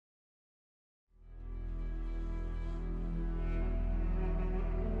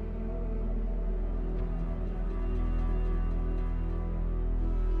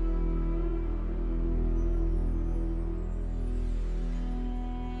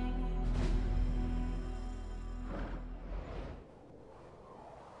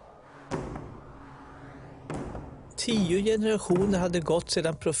10 generationer hade gått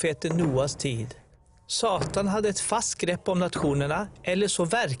sedan profeten Noas tid. Satan hade ett fast grepp om nationerna, eller så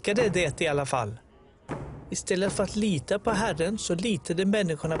verkade det i alla fall. Istället för att lita på Herren så litade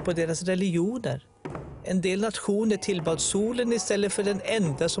människorna på deras religioner. En del nationer tillbad solen istället för den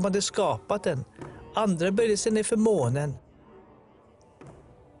enda som hade skapat den. Andra böjde sig ner för månen.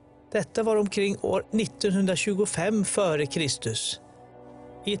 Detta var omkring år 1925 före Kristus.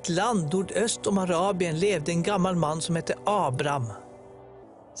 I ett land nordöst om Arabien levde en gammal man som hette Abraham.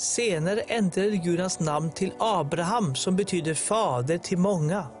 Senare ändrade Gud hans namn till Abraham, som betyder fader till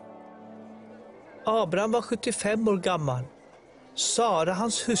många. Abraham var 75 år gammal. Sara,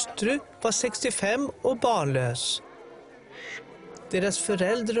 hans hustru, var 65 och barnlös. Deras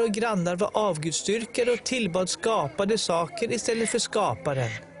föräldrar och grannar var avgudstyrkare och tillbad skapade saker istället för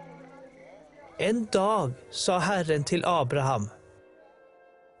skaparen. En dag sa Herren till Abraham: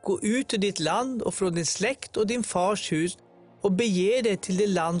 gå ut ur ditt land och från din släkt och din fars hus och bege dig till det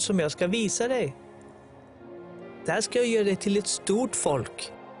land som jag ska visa dig. Där ska jag göra dig till ett stort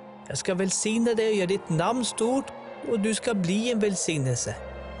folk. Jag ska välsigna dig och göra ditt namn stort, och du ska bli en välsignelse.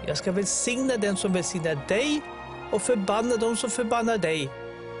 Jag ska välsigna den som välsignar dig och förbanna dem som förbannar dig.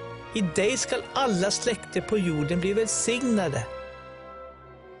 I dig ska alla släkter på jorden bli välsignade.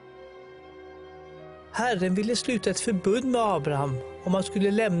 Herren ville sluta ett förbund med Abraham. Om han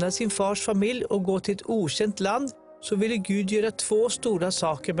skulle lämna sin fars familj och gå till ett okänt land, så ville Gud göra 2 stora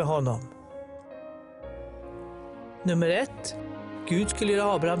saker med honom. Nummer 1. Gud skulle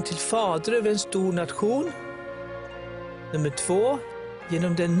göra Abraham till fader över en stor nation. Nummer 2.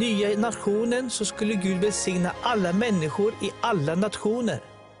 Genom den nya nationen så skulle Gud välsigna alla människor i alla nationer.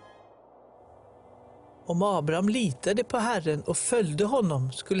 Om Abraham litade på Herren och följde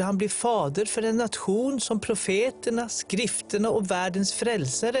honom skulle han bli fader för en nation som profeterna, skrifterna och världens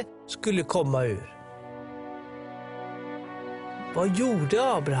frälsare skulle komma ur. Vad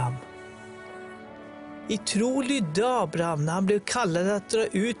gjorde Abraham? I tro lydde Abraham när han blev kallad att dra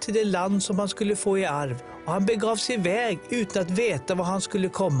ut till det land som han skulle få i arv, och han begav sig iväg utan att veta var han skulle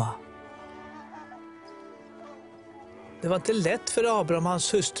komma. Det var inte lätt för Abraham och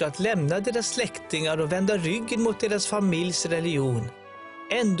hans hustru att lämna deras släktingar och vända ryggen mot deras familjs religion.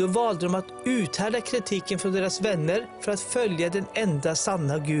 Ändå valde de att uthärda kritiken från deras vänner för att följa den enda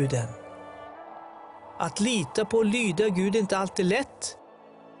sanna guden. Att lita på och lyda Gud är inte alltid lätt,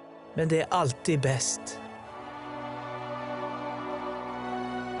 men det är alltid bäst.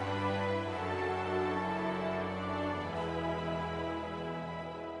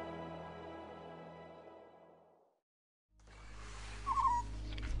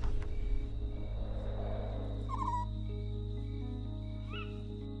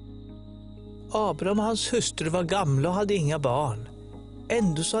 Abraham och hans hustru var gamla och hade inga barn.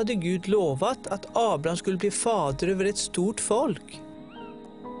 Ändå så hade Gud lovat att Abraham skulle bli fader över ett stort folk.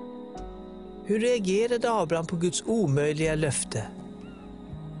 Hur reagerade Abraham på Guds omöjliga löfte?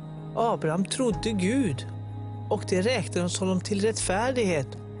 Abraham trodde Gud, och det räknades honom till rättfärdighet,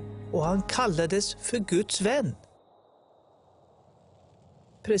 och han kallades för Guds vän.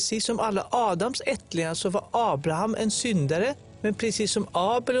 Precis som alla Adams ättlingar så var Abraham en syndare, men precis som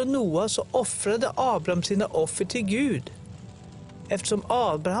Abel och Noa så offrade Abraham sina offer till Gud. Eftersom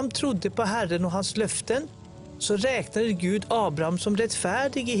Abraham trodde på Herren och hans löften så räknade Gud Abraham som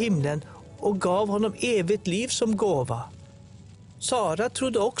rättfärdig i himlen och gav honom evigt liv som gåva. Sara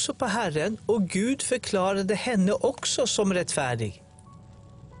trodde också på Herren och Gud förklarade henne också som rättfärdig.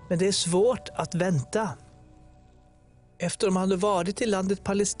 Men det är svårt att vänta. Efter att de hade varit i landet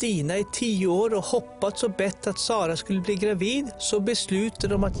Palestina i 10 år och hoppats och bett att Sara skulle bli gravid, så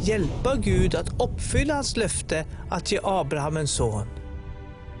beslutade de att hjälpa Gud att uppfylla hans löfte att ge Abraham en son.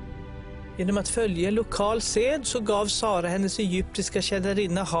 Genom att följa en lokal sed så gav Sara hennes egyptiska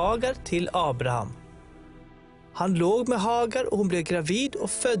tjänarinna Hagar till Abraham. Han låg med Hagar och hon blev gravid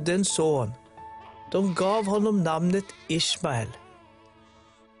och födde en son. De gav honom namnet Ismael.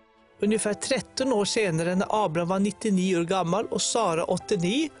 Ungefär 13 år senare, när Abraham var 99 år gammal och Sara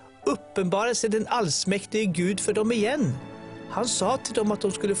 89, uppenbarade sig den allsmäktige Gud för dem igen. Han sa till dem att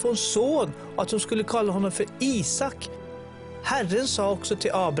de skulle få en son och att de skulle kalla honom för Isak. Herren sa också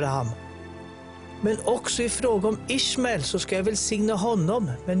till Abraham: men också i fråga om Ismael så ska jag välsigna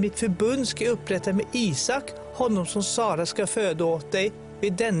honom, men mitt förbund ska jag upprätta med Isak, honom som Sara ska föda åt dig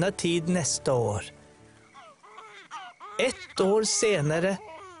vid denna tid nästa år. 1 år senare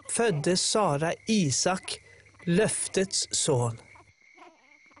födde Sara Isak, löftets son.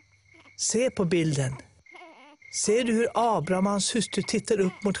 Se på bilden. Ser du hur Abraham och hans hustru tittar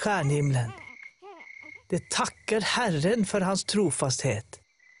upp mot stjärnhimlen? Det tackar Herren för hans trofasthet.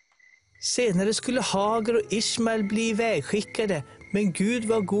 Senare skulle Hagar och Ismael bli ivägskickade, men Gud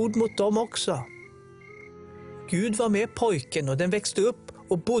var god mot dem också. Gud var med pojken och den växte upp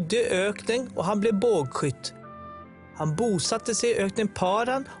och bodde i öknen och han blev bågskytt. Han bosatte sig i öknen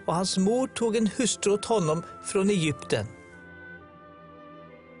Paran och hans mor tog en hustru åt honom från Egypten.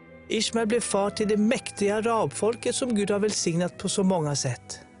 Ismael blev far till det mäktiga arabfolket som Gud har välsignat på så många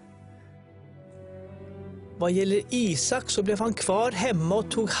sätt. Vad gäller Isak så blev han kvar hemma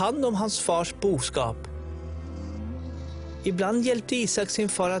och tog hand om hans fars boskap. Ibland hjälpte Isak sin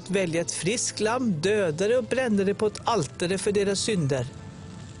far att välja ett friskt lamm, dödade och brände det på ett altare för deras synder.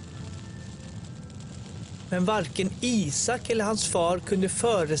 Men varken Isak eller hans far kunde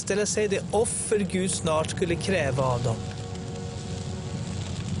föreställa sig det offer Gud snart skulle kräva av dem.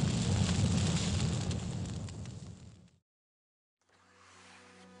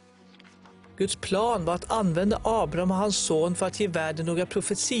 Guds plan var att använda Abraham och hans son för att ge världen några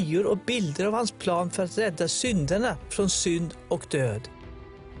profetior och bilder av hans plan för att rädda synderna från synd och död.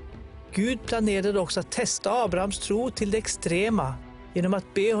 Gud planerade också att testa Abrahams tro till det extrema genom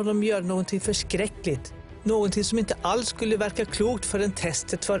att be honom göra någonting förskräckligt, någonting som inte alls skulle verka klokt förrän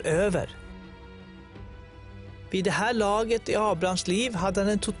testet var över. Vid det här laget i Abrahams liv hade han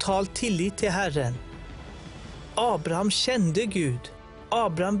en total tillit till Herren. Abraham kände Gud.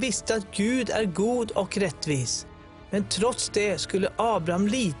 Abraham visste att Gud är god och rättvis. Men trots det skulle Abraham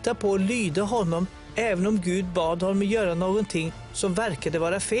lita på och lyda honom även om Gud bad honom göra någonting som verkade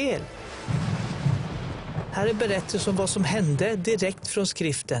vara fel. Här är berättelsen om vad som hände direkt från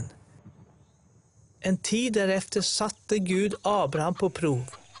skriften. En tid därefter satte Gud Abraham på prov.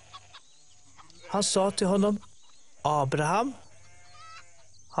 Han sa till honom: Abraham?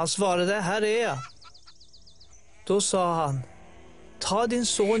 Han svarade: här är jag. Då sa han: ta din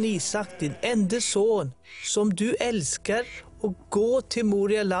son Isak, din enda son, som du älskar, och gå till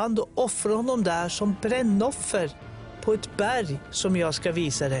Moria land och offra honom där som brännoffer på ett berg som jag ska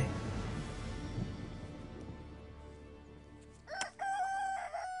visa dig.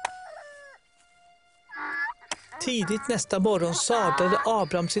 Tidigt nästa morgon sadlade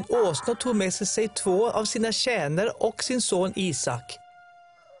Abraham sin åsna och tog med sig 2 av sina tjänare och sin son Isak.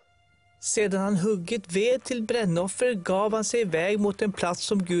 Sedan han huggit ved till brännoffer gav han sig iväg mot en plats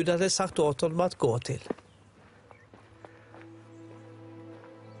som Gud hade sagt åt honom att gå till.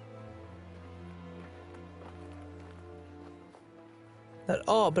 När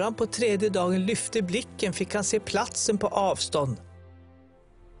Abraham på 3:e dagen lyfte blicken fick han se platsen på avstånd.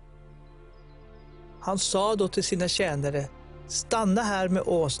 Han sa då till sina tjänare: stanna här med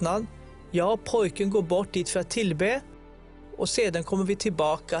åsnan, jag och pojken går bort dit för att tillbe, och sedan kommer vi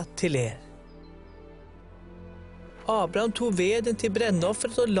tillbaka till er. Abraham tog veden till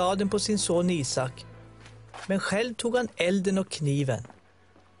brännoffret och lade den på sin son Isak, men själv tog han elden och kniven.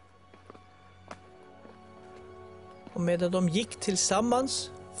 Och medan de gick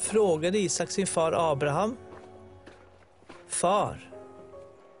tillsammans frågade Isak sin far Abraham: far?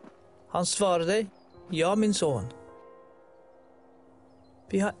 Han svarade: ja, min son.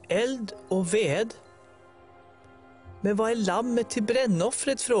 Vi har eld och ved. Men vad är lammet till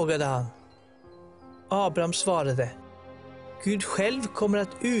brännoffret, frågade han. Abraham svarade: Gud själv kommer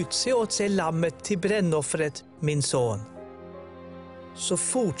att utse åt sig lammet till brännoffret, min son. Så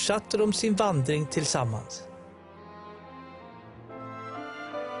fortsatte de sin vandring tillsammans.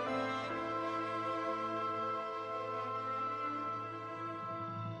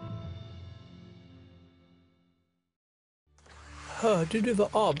 Hörde du vad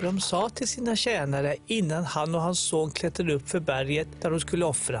Abraham sa till sina tjänare innan han och hans son klättrade upp för berget där de skulle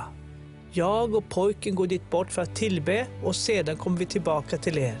offra? Jag och pojken går dit bort för att tillbe, och sedan kommer vi tillbaka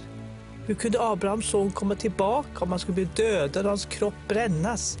till er. Hur kunde Abrahams son komma tillbaka om han skulle bli dödad och hans kropp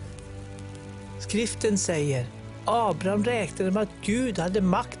brännas? Skriften säger: Abraham räknade med att Gud hade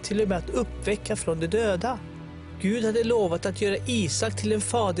makt till och med att uppväcka från de döda. Gud hade lovat att göra Isak till en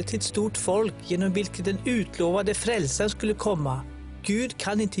fader till ett stort folk genom vilket den utlovade frälsaren skulle komma. Gud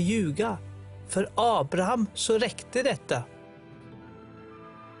kan inte ljuga. För Abraham så räckte detta.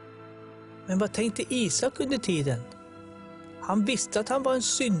 Men vad tänkte Isak under tiden? Han visste att han var en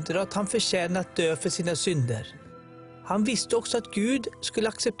syndare och att han förtjänade att dö för sina synder. Han visste också att Gud skulle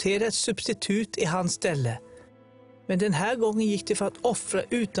acceptera ett substitut i hans ställe. Men den här gången gick det för att offra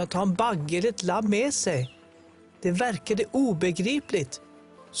utan att ha en bagge eller ett lamm med sig. Det verkade obegripligt.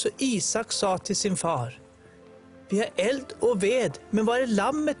 Så Isak sa till sin far: vi har eld och ved, men var är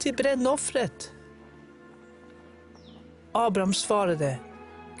lammet till brännoffret? Abraham svarade: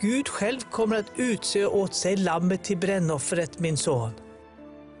 Gud själv kommer att utse åt sig lammet till brännoffret, min son.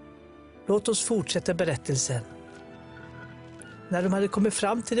 Låt oss fortsätta berättelsen. När de hade kommit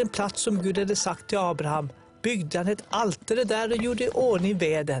fram till den plats som Gud hade sagt till Abraham byggde han ett altare där och gjorde i ordning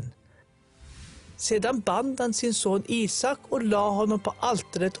veden. Sedan band han sin son Isak och la honom på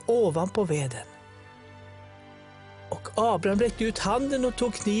altaret ovanpå veden. Och Abraham räckte ut handen och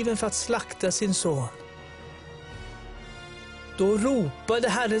tog kniven för att slakta sin son. Då ropade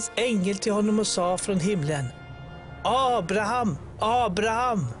Herrens ängel till honom och sa från himlen: Abraham,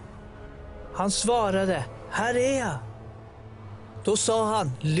 Abraham! Han svarade: här är jag. Då sa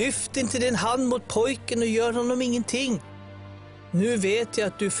han: lyft inte din hand mot pojken och gör honom ingenting. Nu vet jag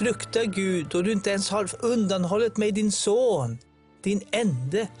att du fruktar Gud och du inte ens har undanhållit mig din son, din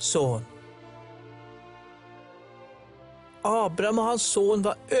enda son. Abraham och hans son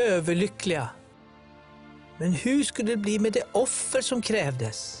var överlyckliga. Men hur skulle det bli med det offer som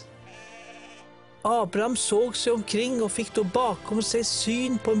krävdes? Abraham såg sig omkring och fick då bakom sig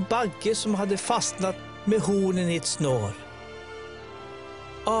syn på en bagge som hade fastnat med hornen i ett snår.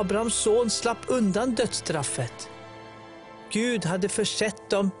 Abrahams son slapp undan dödsstraffet. Gud hade försett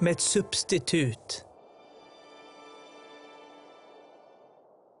dem med ett substitut.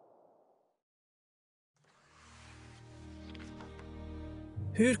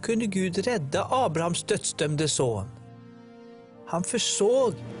 Hur kunde Gud rädda Abrahams dödsdömde son? Han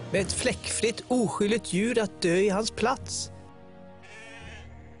försåg med ett fläckfritt, oskyldigt djur att dö i hans plats.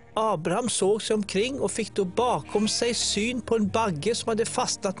 Abraham såg sig omkring och fick då bakom sig syn på en bagge som hade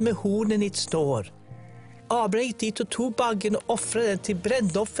fastnat med hornen i ett snår. Abraham gick dit och tog baggen och offrade den till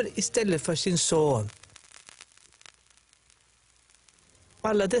brännoffer istället för sin son.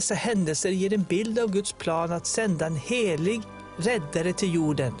 Alla dessa händelser ger en bild av Guds plan att sända en helig räddare till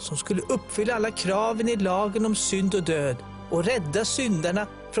jorden som skulle uppfylla alla kraven i lagen om synd och död och rädda syndarna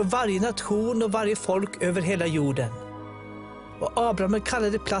från varje nation och varje folk över hela jorden. Och Abraham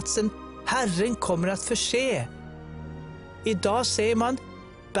kallade platsen Herren kommer att förse. Idag säger man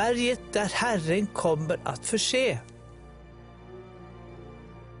berget där Herren kommer att förse.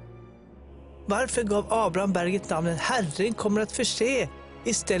 Varför gav Abraham berget namnet Herren kommer att förse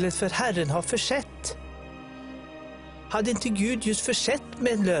istället för Herren har försett? Hade inte Gud just försett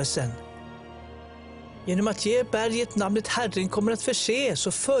med lösen? Genom att ge berget namnet Herren kommer att förse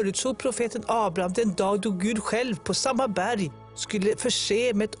så förutsåg profeten Abraham den dag då Gud själv på samma berg skulle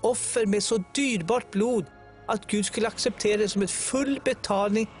förse med ett offer med så dyrbart blod att Gud skulle acceptera det som ett full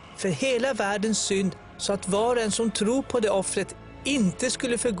betalning för hela världens synd så att var och en som tror på det offret inte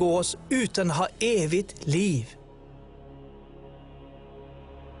skulle förgås utan ha evigt liv.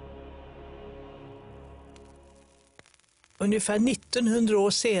 Ungefär 1900 år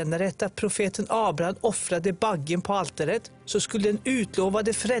senare efter att profeten Abraham offrade baggen på altaret så skulle den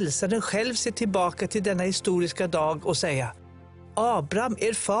utlovade frälsaren själv se tillbaka till denna historiska dag och säga: Abraham,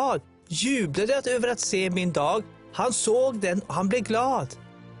 er far, jublade över att se min dag. Han såg den och han blev glad.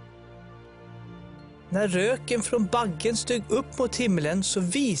 När röken från baggen steg upp mot himlen så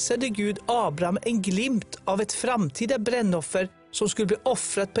visade Gud Abraham en glimt av ett framtida brännoffer som skulle bli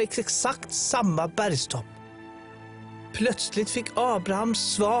offrat på exakt samma bergstopp. Plötsligt fick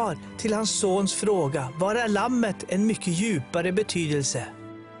Abrahams svar till hans sons fråga: var är lammet, en mycket djupare betydelse.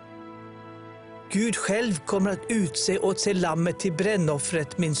 Gud själv kommer att utse åt sig lammet till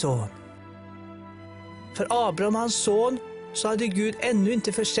brännoffret, min son. För Abraham och hans son så hade Gud ännu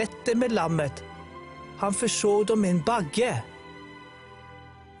inte försett dem med lammet. Han försåg dem med en bagge.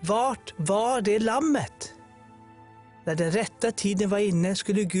 Vart var det lammet? När den rätta tiden var inne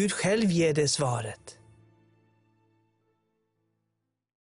skulle Gud själv ge det svaret.